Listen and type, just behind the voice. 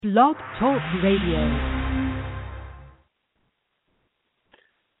Blog Talk Radio.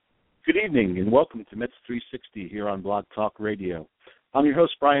 Good evening and welcome to Mets360 here on Blog Talk Radio. I'm your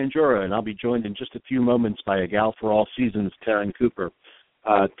host, Brian Jura, and I'll be joined in just a few moments by a gal for all seasons, Taryn Cooper.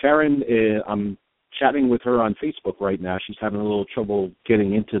 Taryn, I'm chatting with her on Facebook right now. She's having a little trouble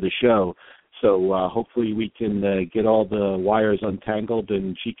getting into the show, so hopefully we can get all the wires untangled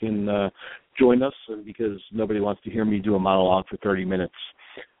and she can join us because nobody wants to hear me do a monologue for 30 minutes.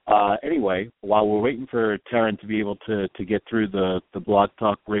 Anyway, while we're waiting for Taryn to be able to get through the Blog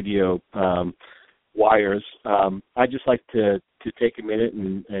Talk Radio wires, I'd just like to take a minute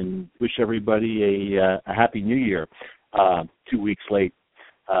and wish everybody a Happy New Year 2 weeks late.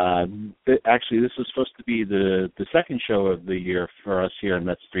 Actually, this was supposed to be the second show of the year for us here in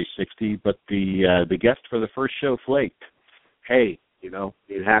Mets360, but the guest for the first show flaked. Hey,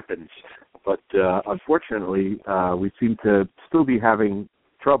 it happens. But unfortunately, we seem to still be having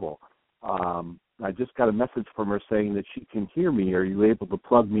trouble. I just got a message from her saying that she can hear me. Are you able to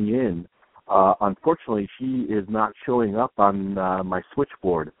plug me in? Unfortunately, she is not showing up on my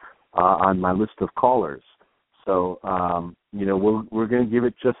switchboard on my list of callers. So, we're going to give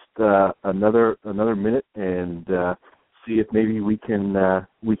it just another minute and see if maybe we can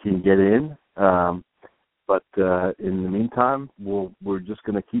get in. But in the meantime, we're just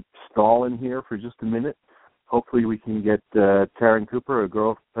going to keep stalling here for just a minute. Hopefully we can get Taryn Cooper, a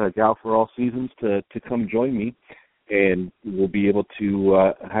gal for all seasons, to come join me, and we'll be able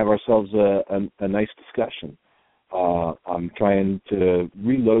to have ourselves a nice discussion. I'm trying to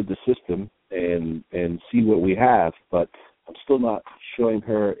reload the system and see what we have, but I'm still not showing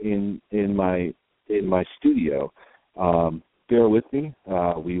her in my studio. Bear with me.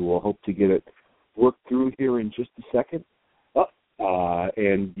 We will hope to get it worked through here in just a second.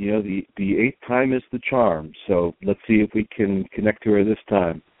 And the eighth time is the charm. So let's see if we can connect to her this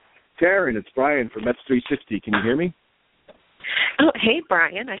time. Taryn, it's Brian from Mets360. Can you hear me? Oh, hey,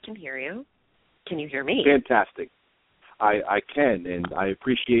 Brian. I can hear you. Can you hear me? Fantastic. I can, and I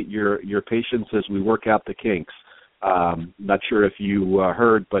appreciate your patience as we work out the kinks. Not sure if you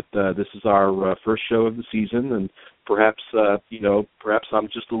heard, but this is our first show of the season, and perhaps I'm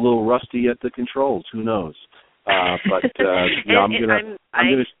just a little rusty at the controls. Who knows? But I'm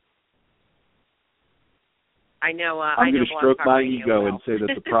gonna stroke my ego and say that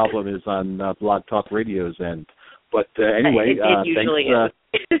the problem is on Blog Talk Radio's end. But anyway, it usually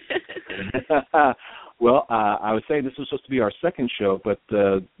thanks. Well, I was saying this was supposed to be our second show, but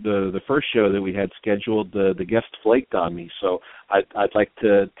the first show that we had scheduled, the guest flaked on me. So I'd like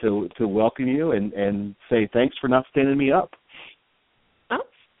to welcome you and say thanks for not standing me up.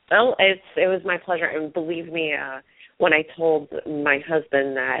 Well, it was my pleasure, and believe me, when I told my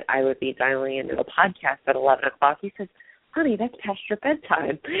husband that I would be dialing into a podcast at 11 o'clock, he says, honey, that's past your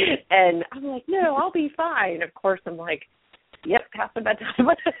bedtime. And I'm like, no, I'll be fine. Of course, I'm like, yep, past my bedtime.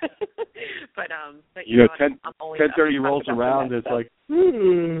 but 10:30 rolls around, it's like,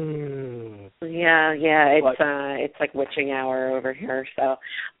 it's like witching hour over here. So,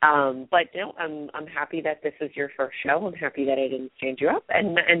 I'm happy that this is your first show. I'm happy that I didn't stand you up,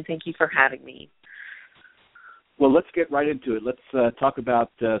 and thank you for having me. Well, let's get right into it. Let's talk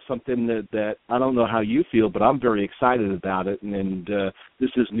about something that I don't know how you feel, but I'm very excited about it. And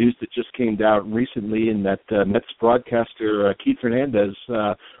this is news that just came out recently, in that Mets broadcaster Keith Hernandez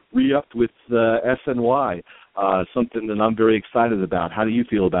re-upped with SNY, something that I'm very excited about. How do you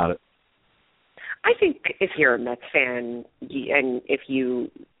feel about it? I think if you're a Mets fan and if you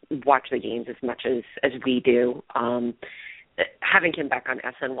watch the games as much as we do, having him back on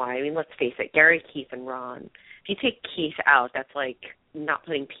SNY, I mean, let's face it, Gary, Keith, and Ron. If you take Keith out, that's like not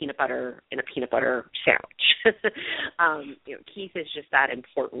putting peanut butter in a peanut butter sandwich. Keith is just that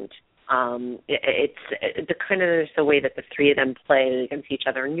important. It's the kind of the way that the three of them play against each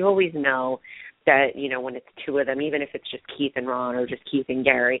other, and you always know that, when it's two of them, even if it's just Keith and Ron or just Keith and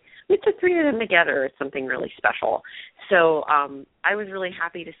Gary, with the three of them together, it's something really special. So I was really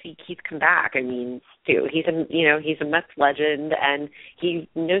happy to see Keith come back. I mean, he's a Mets legend, and he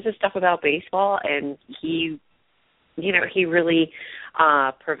knows his stuff about baseball, and he really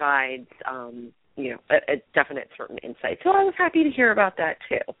provides, a definite certain insight. So I was happy to hear about that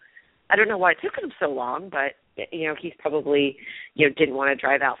too. I don't know why it took him so long, but, he's probably, didn't want to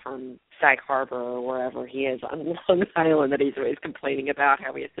drive out from Sag Harbor or wherever he is on Long Island that he's always complaining about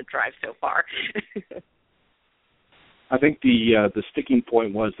how he has to drive so far. I think the sticking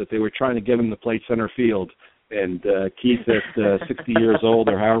point was that they were trying to get him to play center field, and Keith at 60 years old,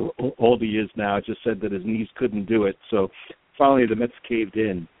 or how old he is now, just said that his knees couldn't do it. So finally the Mets caved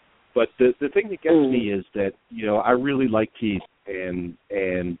in. But the thing that gets me is that, I really like Keith,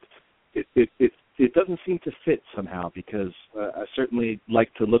 and it doesn't seem to fit somehow, because I certainly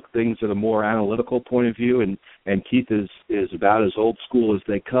like to look things at a more analytical point of view, and Keith is about as old school as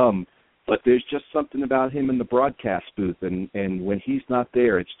they come. But there's just something about him in the broadcast booth, and when he's not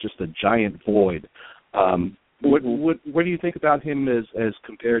there, it's just a giant void. What do you think about him as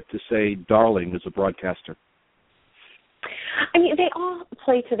compared to, say, Darling as a broadcaster? I mean, they all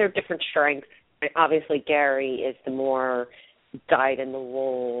play to their different strengths. Obviously, Gary is the more dyed in the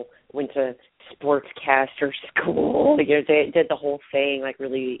wool, went to sportscaster school. They did the whole thing, like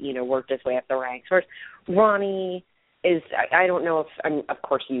really, worked his way up the ranks. Whereas Ronnie is, I don't know if, of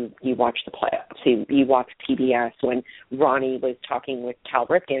course you watch the playoffs, you watch PBS when Ronnie was talking with Cal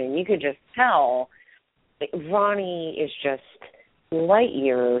Ripken, and you could just tell Ronnie is just light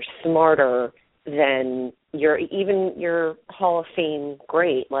years smarter than your Hall of Fame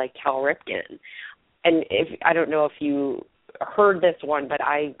great like Cal Ripken. And I don't know if you heard this one, but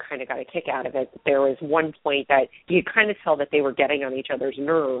I kind of got a kick out of it. There was one point that you kind of tell that they were getting on each other's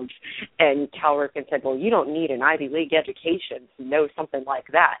nerves, and Cal Ripken said, well, you don't need an Ivy League education to know something like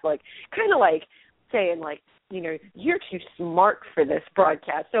that. Like, kind of like saying, like, you're too smart for this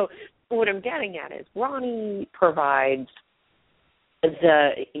broadcast. So what I'm getting at is Ronnie provides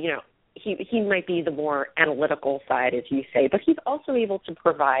he might be the more analytical side, as you say, but he's also able to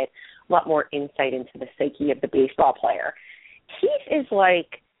provide a lot more insight into the psyche of the baseball player. Keith is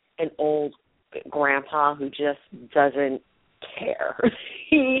like an old grandpa who just doesn't care.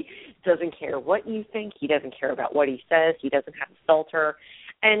 He doesn't care what you think. He doesn't care about what he says. He doesn't have a filter.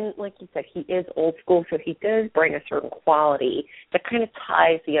 And like you said, he is old school, so he does bring a certain quality that kind of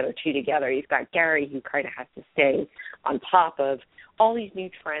ties the other two together. You've got Gary, who kind of has to stay on top of all these new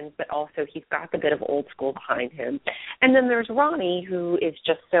trends, but also he's got a bit of old school behind him. And then there's Ronnie, who is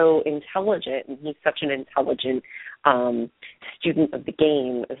just so intelligent, and he's such an intelligent student of the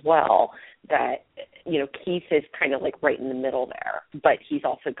game as well, that, Keith is kind of like right in the middle there. But he's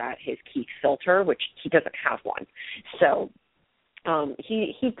also got his Keith filter, which he doesn't have one. So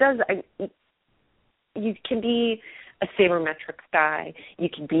he does. You can be a sabermetrics guy. You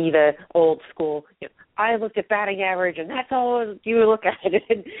can be the old school. I looked at batting average, and that's all you look at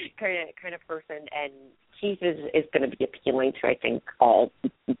it, kind of person. And Keith is going to be appealing to, I think, all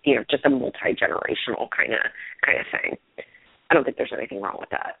just a multi-generational kind of thing. I don't think there's anything wrong with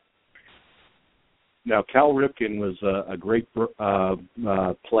that. Now, Cal Ripken was a great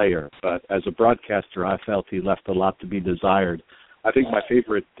player, but as a broadcaster, I felt he left a lot to be desired. I think my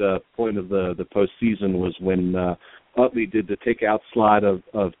favorite point of the postseason was when Utley did the takeout slide of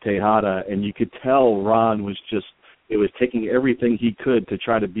Tejada, and you could tell Ron was taking everything he could to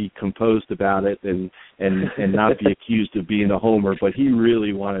try to be composed about it and not be accused of being a homer, but he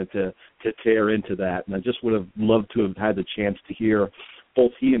really wanted to tear into that. And I just would have loved to have had the chance to hear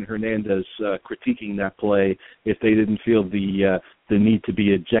both he and Hernandez critiquing that play if they didn't feel the need to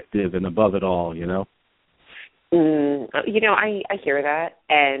be objective and above it all, I hear that,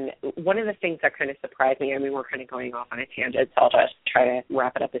 and one of the things that kind of surprised me, I mean, we're kind of going off on a tangent, so I'll just try to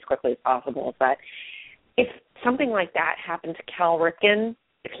wrap it up as quickly as possible, is that if something like that happened to Cal Ripken,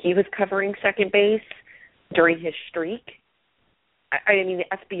 if he was covering second base during his streak, I mean, the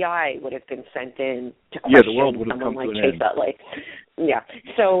FBI would have been sent in to question the world would have someone come like to an Chase end. Utley. Yeah,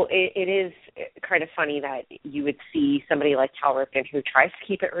 so it is kind of funny that you would see somebody like Cal Ripken who tries to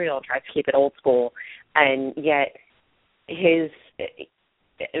keep it real, tries to keep it old school, and yet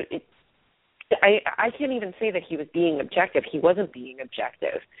I can't even say that he was being objective. He wasn't being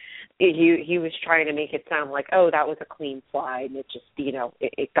objective. He was trying to make it sound like, oh, that was a clean slide, and it just,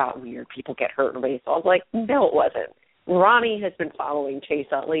 it got weird. People get hurt in baseball. I was like, no, it wasn't. Ronnie has been following Chase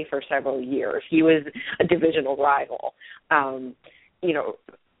Utley for several years. He was a divisional rival.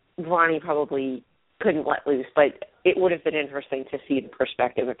 Ronnie probably couldn't let loose, but it would have been interesting to see the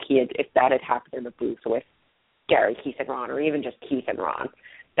perspective if that had happened in the booth with Gary, Keith, and Ron, or even just Keith and Ron.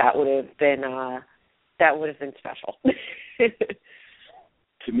 That would have been special.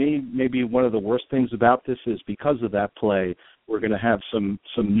 To me, maybe one of the worst things about this is because of that play, we're going to have some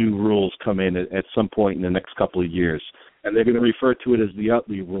new rules come in at some point in the next couple of years. And they're going to refer to it as the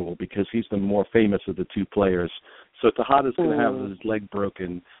Utley rule because he's the more famous of the two players. So Tejada's going to have his leg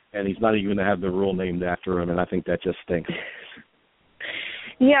broken, and he's not even going to have the rule named after him, and I think that just stinks.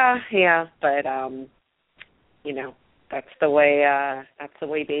 Yeah, but that's the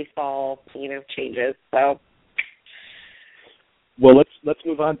way baseball changes. So. Well, let's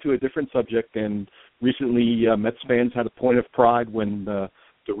move on to a different subject. And recently, Mets fans had a point of pride when the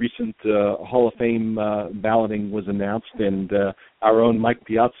the recent Hall of Fame balloting was announced, and our own Mike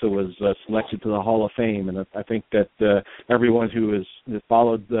Piazza was selected to the Hall of Fame. And I think that everyone who has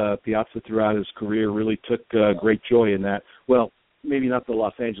followed Piazza throughout his career really took great joy in that. Well, maybe not the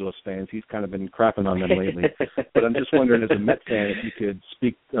Los Angeles fans. He's kind of been crapping on them lately. But I'm just wondering, as a Met fan, if you could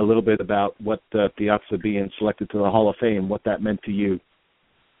speak a little bit about what Piazza being selected to the Hall of Fame, what that meant to you.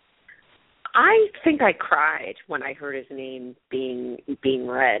 I think I cried when I heard his name being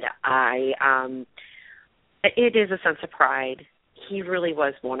read. It is a sense of pride. He really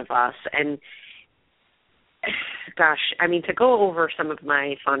was one of us, and gosh, I mean, to go over some of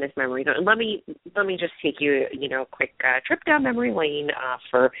my fondest memories. Let me just take you, a quick trip down memory lane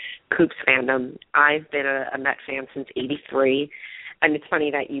for Coops fandom. I've been a Met fan since '83, and it's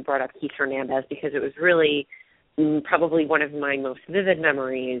funny that you brought up Keith Hernandez because it was really probably one of my most vivid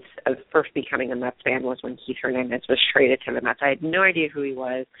memories of first becoming a Mets fan was when Keith Hernandez was traded to the Mets. I had no idea who he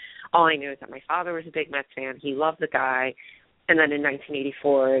was. All I knew is that my father was a big Mets fan. He loved the guy. And then in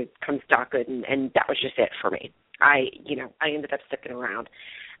 1984 comes Doc Gooden, and that was just it for me. I ended up sticking around.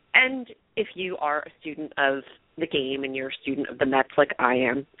 And if you are a student of the game and you're a student of the Mets like I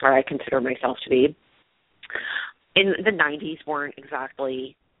am, or I consider myself to be, in the 90s weren't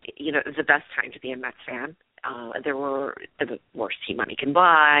exactly, the best time to be a Mets fan. There were the worst team money can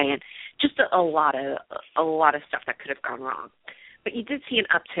buy, and just a lot of stuff that could have gone wrong. But you did see an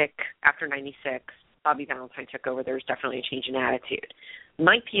uptick after '96. Bobby Valentine took over. There was definitely a change in attitude.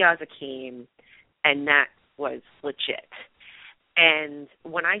 Mike Piazza came, and that was legit. And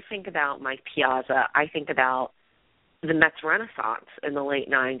when I think about Mike Piazza, I think about the Mets Renaissance in the late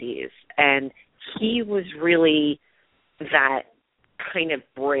 '90s, and he was really that kind of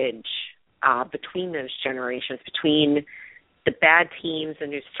bridge between those generations, between the bad teams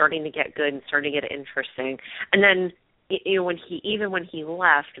and who's starting to get good and starting to get interesting. And then, when he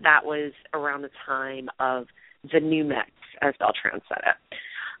left, that was around the time of the new Mets, as Beltran said it.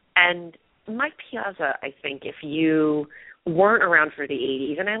 And Mike Piazza, I think, if you weren't around for the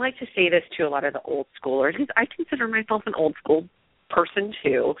 80s, and I like to say this to a lot of the old schoolers, because I consider myself an old school person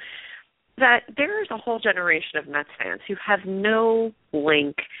too, that there is a whole generation of Mets fans who have no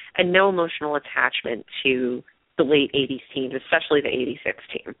link and no emotional attachment to the late 80s teams, especially the 86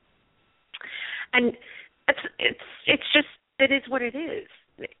 team. And it is what it is.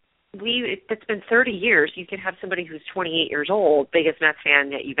 It's been 30 years. You could have somebody who's 28 years old, biggest Mets fan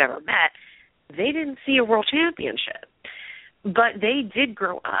that you've ever met. They didn't see a world championship, but they did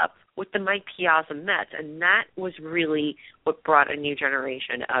grow up with the Mike Piazza Mets, and that was really what brought a new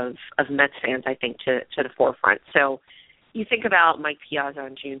generation of Mets fans, I think, to the forefront. So you think about Mike Piazza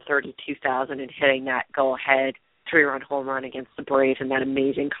on June 30, 2000, and hitting that go-ahead 3-run home run against the Braves and that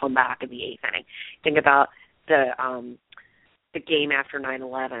amazing comeback in the 8th inning. Think about the game after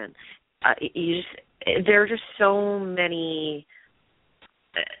 9/11. There are just so many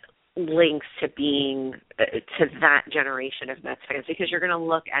links to being to that generation of Mets fans, because you're going to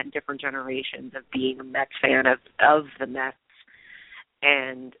look at different generations of being a Mets fan of the Mets,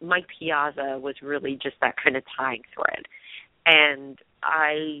 and Mike Piazza was really just that kind of tying thread. And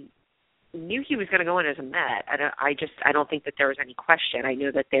I knew he was going to go in as a Met. I don't think that there was any question. I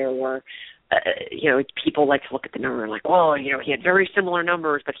knew that there were, people like to look at the number and like, well, he had very similar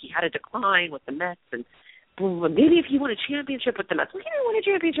numbers, but he had a decline with the Mets, and maybe if he won a championship with the Mets, well, he didn't win a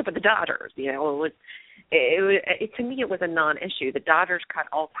championship with the Dodgers. To me, it was a non-issue. The Dodgers cut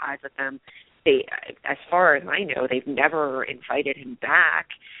all ties with them. They, as far as I know, they've never invited him back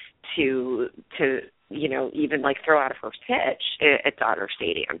to even like throw out a first pitch at Dodger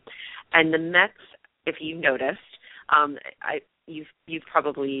Stadium. And the Mets, if you've noticed, you've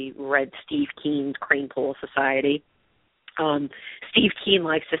probably read Steve Keen's Crane Pool Society. Steve Keen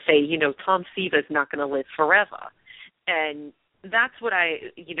likes to say, Tom Seaver's not going to live forever. And that's what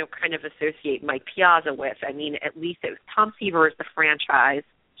I, kind of associate Mike Piazza with. I mean, at least Tom Seaver is the franchise.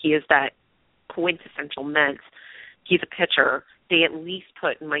 He is that quintessential Mets. He's a pitcher. They at least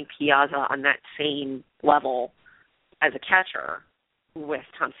put Mike Piazza on that same level as a catcher with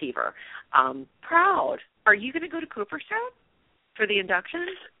Tom Seaver. Proud. Are you going to go to Cooperstown for the induction?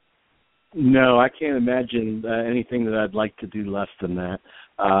 No, I can't imagine anything that I'd like to do less than that.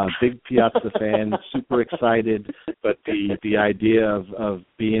 Big Piazza fan, super excited, but the idea of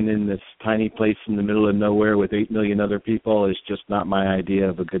being in this tiny place in the middle of nowhere with 8 million other people is just not my idea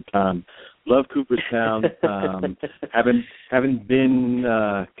of a good time. Love Cooperstown. Haven't been,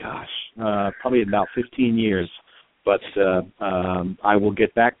 probably about 15 years. But I will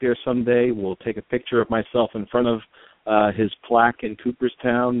get back there someday. We'll take a picture of myself in front of his plaque in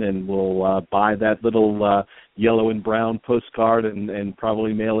Cooperstown, and we'll buy that little yellow and brown postcard and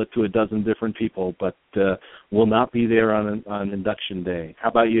probably mail it to a dozen different people, but will not be there on induction day. How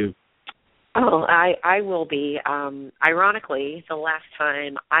about you? Oh, I will be. Ironically, the last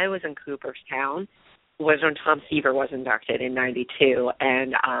time I was in Cooperstown was when Tom Seaver was inducted in '92,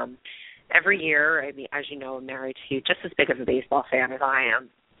 and every year, I mean, as you know, I'm married to just as big of a baseball fan as I am.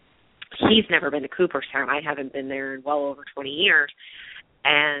 He's never been to Cooperstown. I haven't been there in well over 20 years.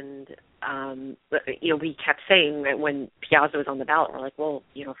 And, we kept saying that when Piazza was on the ballot, we're like, well,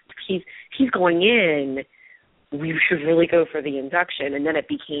 if he's going in, we should really go for the induction. And then it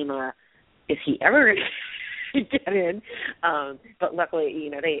became is he ever going to get in? But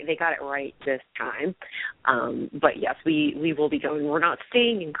luckily, they got it right this time. But yes, we will be going. We're not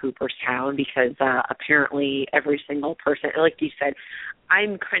staying in Cooperstown because apparently every single person, like you said,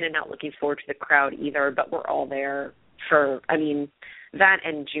 I'm kind of not looking forward to the crowd either, but we're all there for, that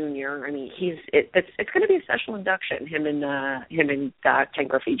and Junior. It's going to be a special induction, him and Ken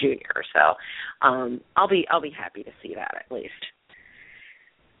Griffey Jr. So I'll be happy to see that at least.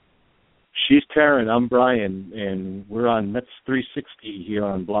 She's Taryn, I'm Brian, and we're on Mets360 here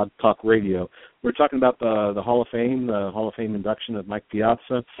on Blog Talk Radio. We're talking about the Hall of Fame induction of Mike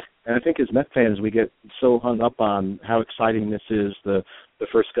Piazza. And I think as Met fans, we get so hung up on how exciting this is, the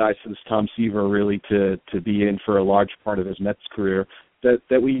first guy since Tom Seaver really to be in for a large part of his Mets career,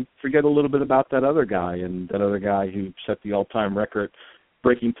 that we forget a little bit about that other guy, and that other guy who set the all-time record,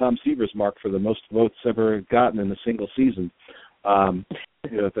 breaking Tom Seaver's mark for the most votes ever gotten in a single season.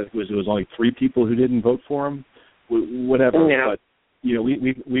 It was only 3 people who didn't vote for him, whatever. No. But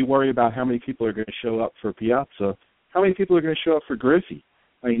we worry about how many people are going to show up for Piazza. How many people are going to show up for Griffey?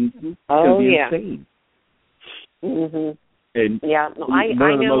 It's going to be insane. Mhm. And yeah, no,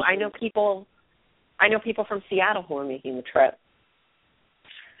 I know people from Seattle who are making the trip.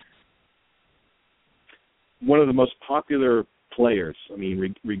 One of the most popular players.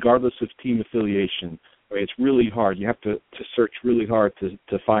 Regardless of team affiliation. It's really hard. You have to search really hard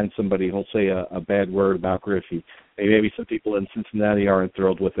to find somebody who'll say a bad word about Griffey. Maybe some people in Cincinnati aren't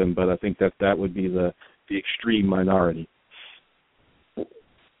thrilled with him, but I think that would be the extreme minority.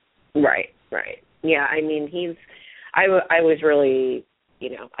 Right. Yeah, I was really,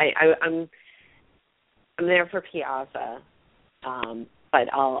 I'm there for Piazza,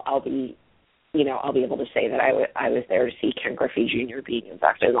 but I'll be able to say that I was there to see Ken Griffey Jr. being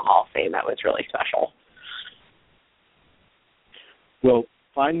inducted in the Hall of Fame. That was really special. Well,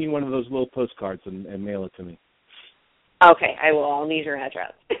 find me one of those little postcards and mail it to me. Okay, I will. I'll need your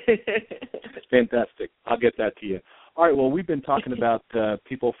address. Fantastic. I'll get that to you. All right, well, we've been talking about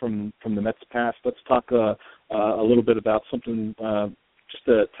people from the Mets past. Let's talk a little bit about something just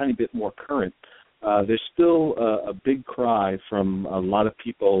a tiny bit more current. There's still a big cry from a lot of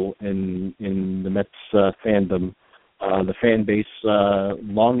people in the Mets fandom, the fan base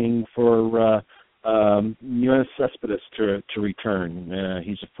longing for Yoenis Cespedes to return.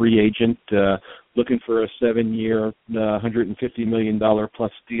 He's a free agent looking for a 7-year, $150 million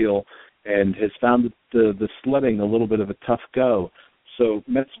plus deal, and has found the sledding a little bit of a tough go. So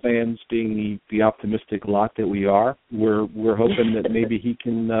Mets fans, being the optimistic lot that we are, we're hoping that maybe he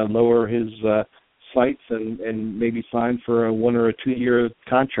can lower his sights and maybe sign for a 1 or a 2-year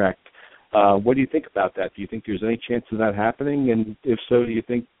contract. What do you think about that? Do you think there's any chance of that happening? And if so,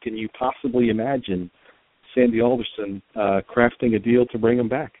 can you possibly imagine Sandy Alderson crafting a deal to bring him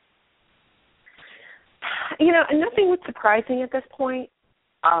back? Nothing was surprising at this point.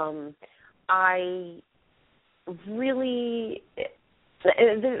 I really,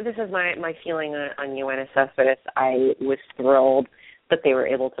 this is my feeling on Yoenis Cespedes. I was thrilled that they were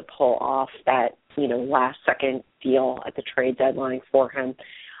able to pull off that, last second deal at the trade deadline for him.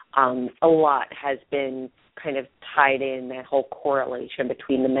 A lot has been kind of tied in, that whole correlation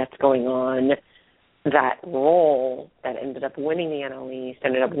between the Mets going on that role that ended up winning the NL East,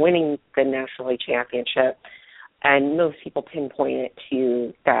 ended up winning the National League Championship, and most people pinpoint it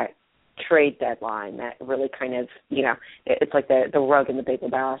to that trade deadline that really kind of, it's like the rug in the Big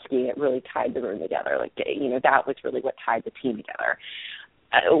Lebowski. It really tied the room together. That was really what tied the team together.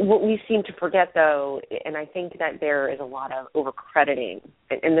 What we seem to forget, though, and I think that there is a lot of overcrediting,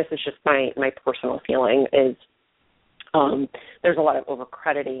 and this is just my personal feeling, is there's a lot of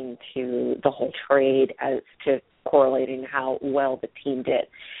overcrediting to the whole trade as to correlating how well the team did.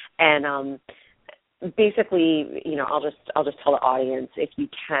 And basically, I'll just tell the audience, if you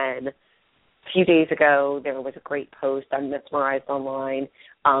can, a few days ago there was a great post on Mesmerized Online. It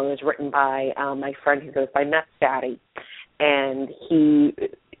was written by my friend who goes by Mets Daddy. And he,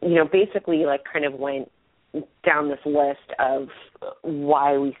 basically kind of went down this list of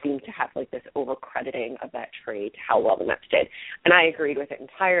why we seem to have like this over-crediting of that trade, how well the Mets did. And I agreed with it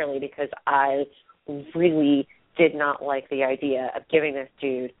entirely because I really did not like the idea of giving this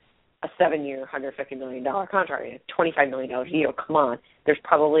dude a 7-year, $150 million contract, $25 million a year. Come on. There's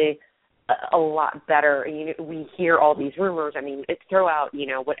probably a lot better. We hear all these rumors. I mean, it's throw out,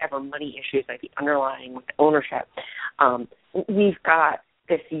 whatever money issues might be underlying with the ownership. We've got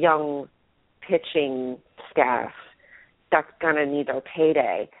this young pitching staff that's going to need their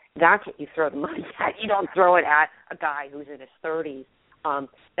payday. That's what you throw the money at. You don't throw it at a guy who's in his 30s.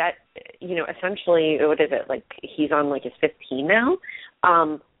 That, essentially, what is it, like he's on like his 15 now?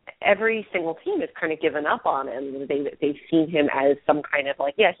 Every single team has kind of given up on him. They've seen him as some kind of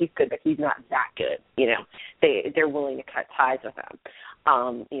like, yeah, he's good, but he's not that good. They're willing to cut ties with him.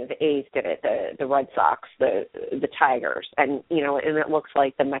 The A's did it, the Red Sox, the Tigers, and it looks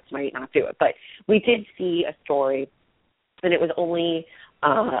like the Mets might not do it. But we did see a story, and it was only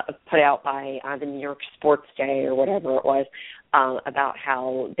put out by the New York Sports Day or whatever it was, about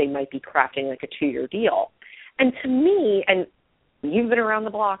how they might be crafting like a 2-year deal. And to me, and you've been around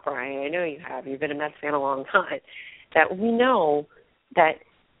the block, Brian, I know you have, you've been a Mets fan a long time, that we know that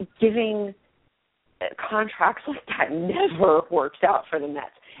giving contracts like that never works out for the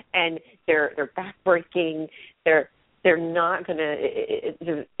Mets. And they're backbreaking. They're not going to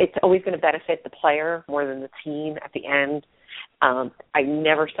 – it's always going to benefit the player more than the team at the end. I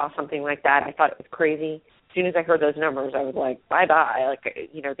never saw something like that. I thought it was crazy. As soon as I heard those numbers, I was like, bye-bye. Like,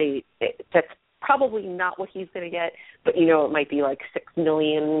 that's probably not what he's going to get, but, it might be like $6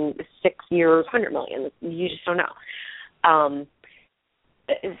 million, 6 years, $100 million. You just don't know.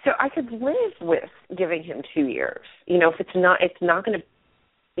 So I could live with giving him 2 years. If it's not going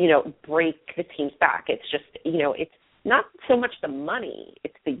to, break the team's back. It's just, it's not so much the money,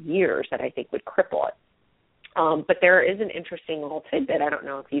 it's the years that I think would cripple it. But there is an interesting little tidbit, I don't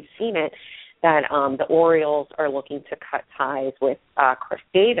know if you've seen it, that the Orioles are looking to cut ties with Chris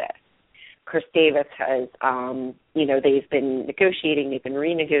Davis. Chris Davis has, they've been negotiating, they've been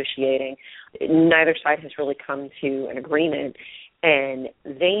renegotiating. Neither side has really come to an agreement. And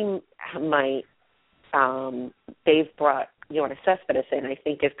they might, they've brought Yoenis Cespedes in, I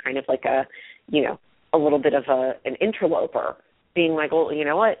think, is kind of like a little bit of an interloper, being like, well, you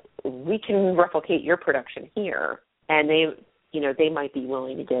know what, we can replicate your production here. And they might be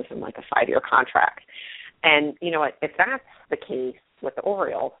willing to give him like a 5-year contract. And you know what, if that's the case with the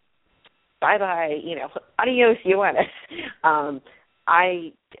Orioles, bye-bye, adios, Yoenis.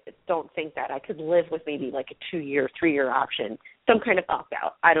 I don't think that I could live with maybe like a 2-year, 3-year option, some kind of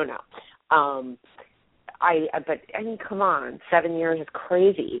opt-out. I don't know. But come on, 7 years is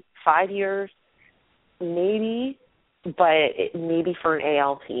crazy. 5 years, maybe, but maybe for an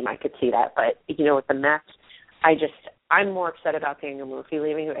AL team I could see that. But, with the Mets, I'm more upset about Daniel Murphy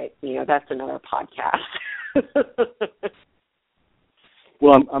leaving. But, that's another podcast.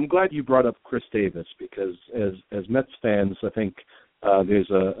 Well, I'm glad you brought up Chris Davis because as Mets fans, I think there's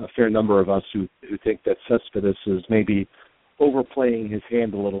a fair number of us who think that Cespedes is maybe overplaying his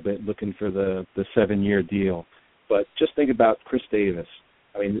hand a little bit, looking for the 7-year deal. But just think about Chris Davis.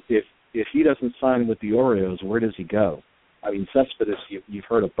 I mean, if he doesn't sign with the Orioles, where does he go? I mean, Cespedes, you've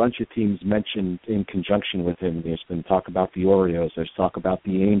heard a bunch of teams mentioned in conjunction with him. There's been talk about the Orioles. There's talk about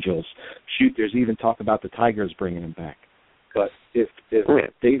the Angels. Shoot, there's even talk about the Tigers bringing him back. But if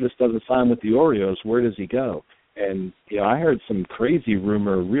Davis doesn't sign with the Orioles, where does he go? And, I heard some crazy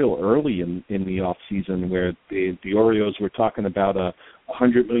rumor real early in the offseason where the Orioles were talking about a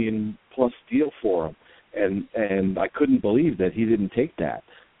 $100 million-plus deal for him. And I couldn't believe that he didn't take that.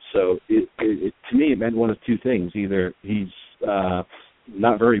 So to me, it meant one of two things. Either he's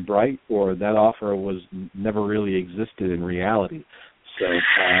not very bright or that offer never really existed in reality. So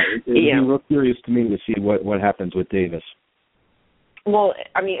it'd be real curious to me to see what happens with Davis. Well,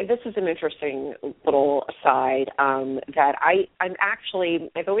 I mean, this is an interesting little aside that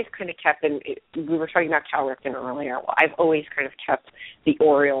I've always kind of kept, and we were talking about Cal Ripken earlier, I've always kind of kept the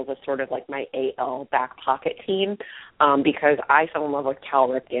Orioles as sort of like my AL back pocket team because I fell in love with Cal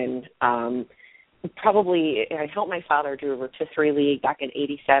Ripken. I helped my father do a rotisserie league back in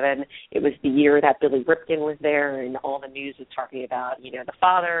 '87. It was the year that Billy Ripken was there, and all the news was talking about, the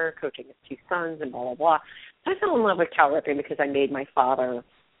father coaching his 2 sons and blah, blah, blah. I fell in love with Cal Ripken because I made my father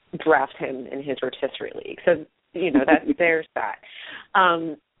draft him in his rotisserie league. So, there's that.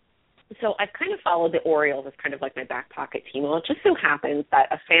 So I've kind of followed the Orioles as kind of like my back pocket team. Well, it just so happens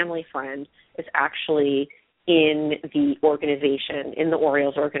that a family friend is actually in the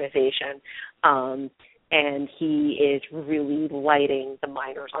Orioles organization. and he is really lighting the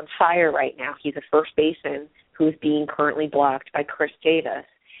minors on fire right now. He's a first baseman who's being currently blocked by Chris Davis.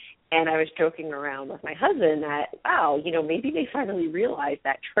 And I was joking around with my husband that, wow, maybe they finally realized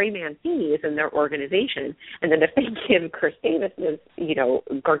that Trey Mancini is in their organization, and then if they give Chris Davis this,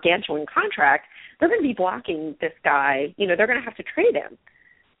 gargantuan contract, they're going to be blocking this guy. They're going to have to trade him.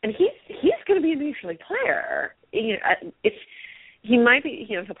 And he's going to be a major league player. He might be,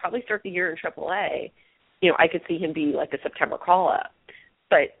 he'll probably start the year in AAA. I could see him be like a September call-up.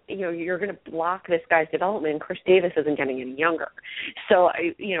 But, you're going to block this guy's development. Chris Davis isn't getting any younger. So,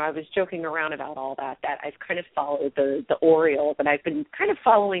 I was joking around about all that I've kind of followed the Orioles, and I've been kind of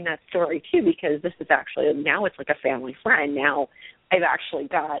following that story, too, because this is actually, now it's like a family friend. Now I've actually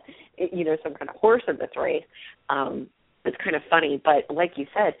got, some kind of horse in this race. It's kind of funny. But like you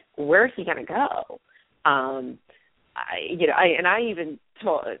said, where is he going to go? I even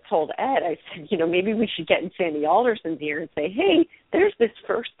told Ed, I said, maybe we should get in Sandy Alderson's ear and say, hey, there's this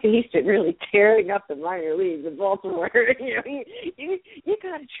first baseman really tearing up the minor leagues in Baltimore. You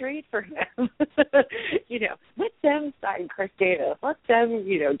got to trade for him. Let them sign Chris Davis. Let them,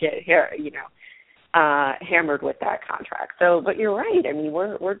 get here, hammered with that contract. So, but you're right. I mean,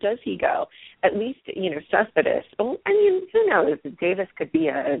 where does he go? At least, Cespedes. Well, I mean, who knows? Davis could be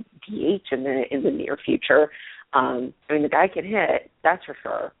a DH in the near future. The guy can hit, that's for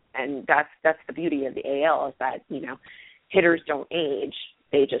sure, and that's the beauty of the AL is that hitters don't age;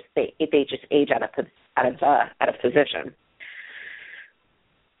 they just age out of position.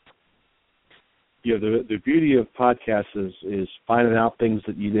 The beauty of podcasts is finding out things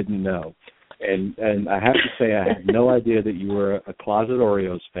that you didn't know, and I have to say I had no idea that you were a closet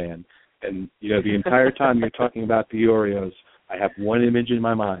Orioles fan, and the entire time you're talking about the Orioles, I have one image in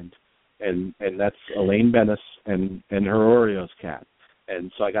my mind. And that's Elaine Bennis and her Oreos cat.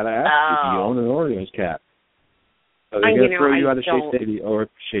 And so I got to ask you, do you own an Oreos cat? Are they going to throw you out of Shea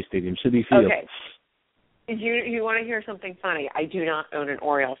Stadium, Citi Field? Okay. You want to hear something funny? I do not own an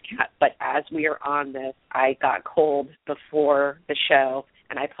Orioles cat, but as we are on this, I got cold before the show,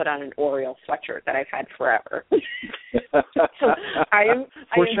 and I put on an Orioles sweatshirt that I've had forever. So I am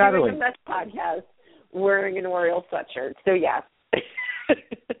doing the Mets podcast wearing an Orioles sweatshirt. So yes.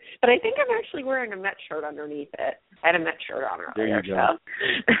 But I think I'm actually wearing a Met shirt underneath it. I had a Met shirt on earlier. There you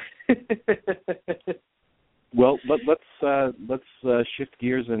go. Well, let's shift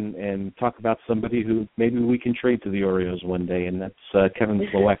gears and talk about somebody who maybe we can trade to the Orioles one day, and that's Kevin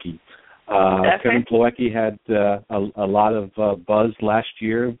Plawecki. Kevin Plawecki had a lot of buzz last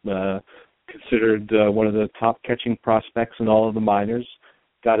year, considered one of the top catching prospects in all of the minors.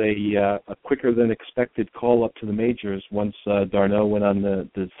 Got a quicker than expected call up to the majors once d'Arnaud went on the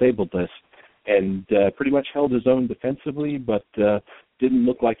disabled list, and pretty much held his own defensively, but didn't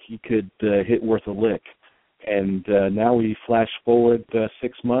look like he could hit worth a lick. And now we flash forward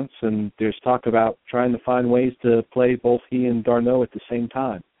 6 months, and there's talk about trying to find ways to play both he and d'Arnaud at the same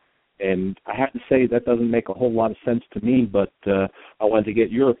time. And I have to say that doesn't make a whole lot of sense to me, but I wanted to get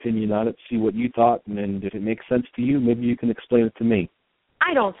your opinion on it, see what you thought, and if it makes sense to you, maybe you can explain it to me.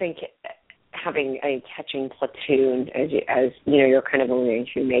 I don't think having a catching platoon, as you're kind of alluding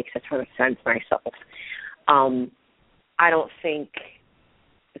to, makes a ton of sense myself. I don't think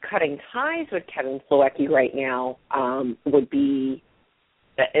cutting ties with Kevin Plawecki right now would be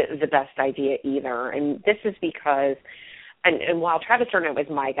the best idea either. And this is because, and while Travis d'Arnaud is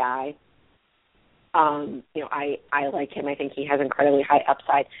my guy, I like him. I think he has incredibly high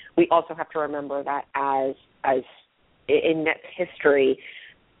upside. We also have to remember that as in Mets history,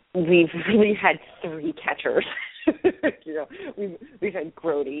 we've really had three catchers. We've had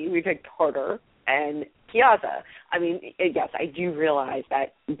Grody, we've had Carter, and Piazza. I mean, yes, I do realize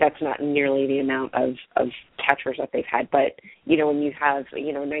that that's not nearly the amount of catchers that they've had. But, when you have, in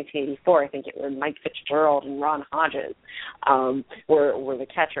 1984, I think it was Mike Fitzgerald and Ron Hodges were the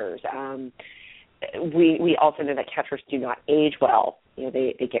catchers. We also know that catchers do not age well.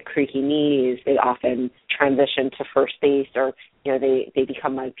 They get creaky knees. They often transition to first base, or they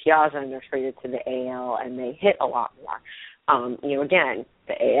become like Piazza and they're traded to the AL and they hit a lot more. Again,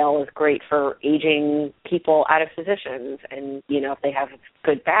 the AL is great for aging people out of positions, and if they have a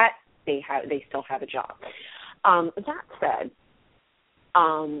good bat, they still have a job. That said,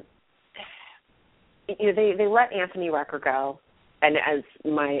 they let Anthony Recker go. And as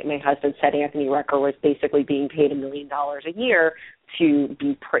my husband said, Anthony Recker was basically being paid $1 million a year to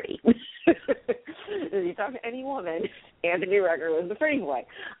be pretty. If you talk to any woman, Anthony Recker was the pretty boy.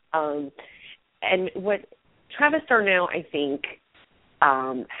 And what Travis d'Arnaud, I think,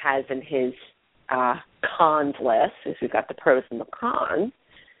 has in his cons list, is we've got the pros and the cons,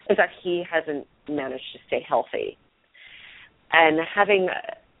 is that he hasn't managed to stay healthy. And having,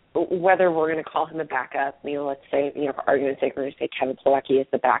 whether we're going to call him a backup, let's say, for argument's sake, we're going to say Kevin Plawecki is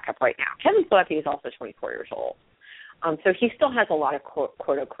the backup right now. Kevin Plawecki is also 24 years old. So he still has a lot of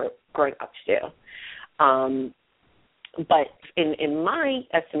quote-unquote growing up to do. But in my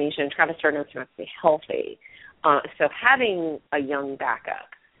estimation, Travis d'Arnaud cannot stay healthy. So having a young backup,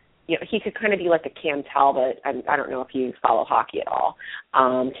 he could kind of be like a Cam Talbot. I don't know if you follow hockey at all.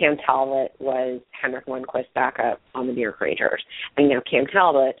 Cam Talbot was Henrik Lundqvist's backup on the New York Rangers. And, Cam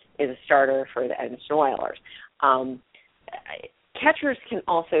Talbot is a starter for the Edmonton Oilers. Catchers can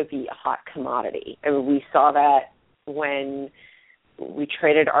also be a hot commodity. I mean, we saw that when we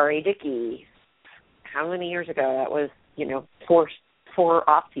traded R.A. Dickey. How many years ago? That was, four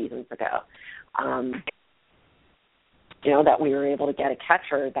off seasons ago. That we were able to get a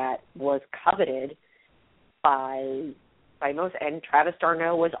catcher that was coveted by most. And Travis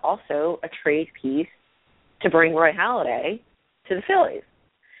d'Arnaud was also a trade piece to bring Roy Halladay to the Phillies.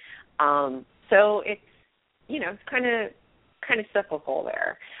 So it's, it's kind of cyclical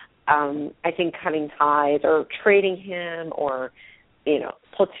there. I think cutting ties or trading him or,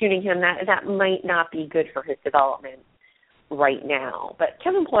 platooning him, that might not be good for his development right now. But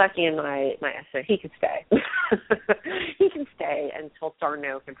Kevin Plawecki in my estimate, he can stay. He can stay until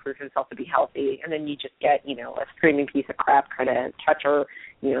d'Arnaud can prove himself to be healthy, and then you just get, a screaming piece of crap kind of catcher,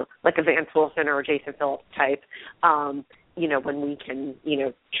 like a Vance Wilson or a Jason Phillips type, when we can,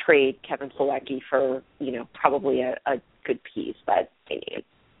 trade Kevin Plawecki for, probably a good piece, but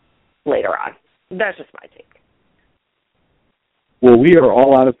later on. That's just my take. Well, we are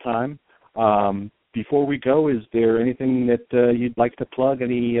all out of time. Before we go, is there anything that you'd like to plug?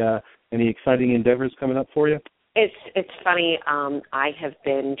 Any exciting endeavors coming up for you? It's funny. I have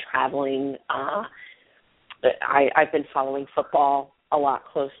been traveling. I've been following football a lot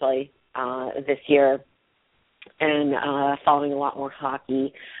closely this year, and following a lot more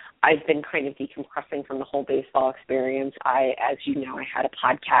hockey. I've been kind of decompressing from the whole baseball experience. As you know, I had a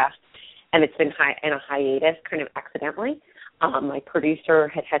podcast, and it's been in a hiatus, kind of accidentally. My producer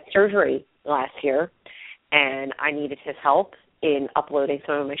had surgery last year, and I needed his help in uploading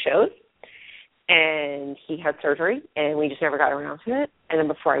some of my shows. And he had surgery, and we just never got around to it. And then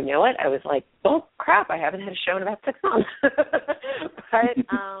before I knew it, I was like, oh, crap, I haven't had a show in about 6 months. But,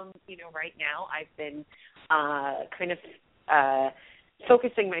 right now I've been kind of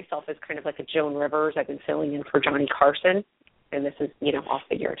focusing myself as kind of like a Joan Rivers. I've been filling in for Johnny Carson. And this is, off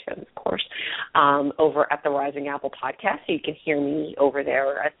the air too, of course, over at the Rising Apple podcast. So you can hear me over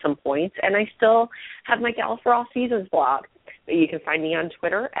there at some points. And I still have my Gal for All Seasons blog. You can find me on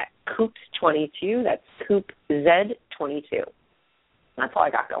Twitter at Coops22. That's CoopZ22. That's all I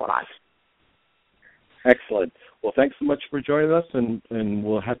got going on. Excellent. Well, thanks so much for joining us, and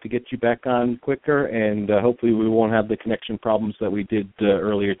we'll have to get you back on quicker, and hopefully we won't have the connection problems that we did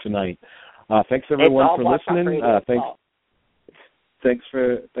earlier tonight. Thanks, everyone, for listening. Thanks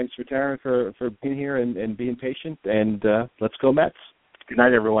for Taryn for being here and being patient. And let's go Mets. Good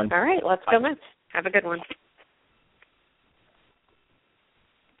night, everyone. All right, let's go Mets. Have a good one.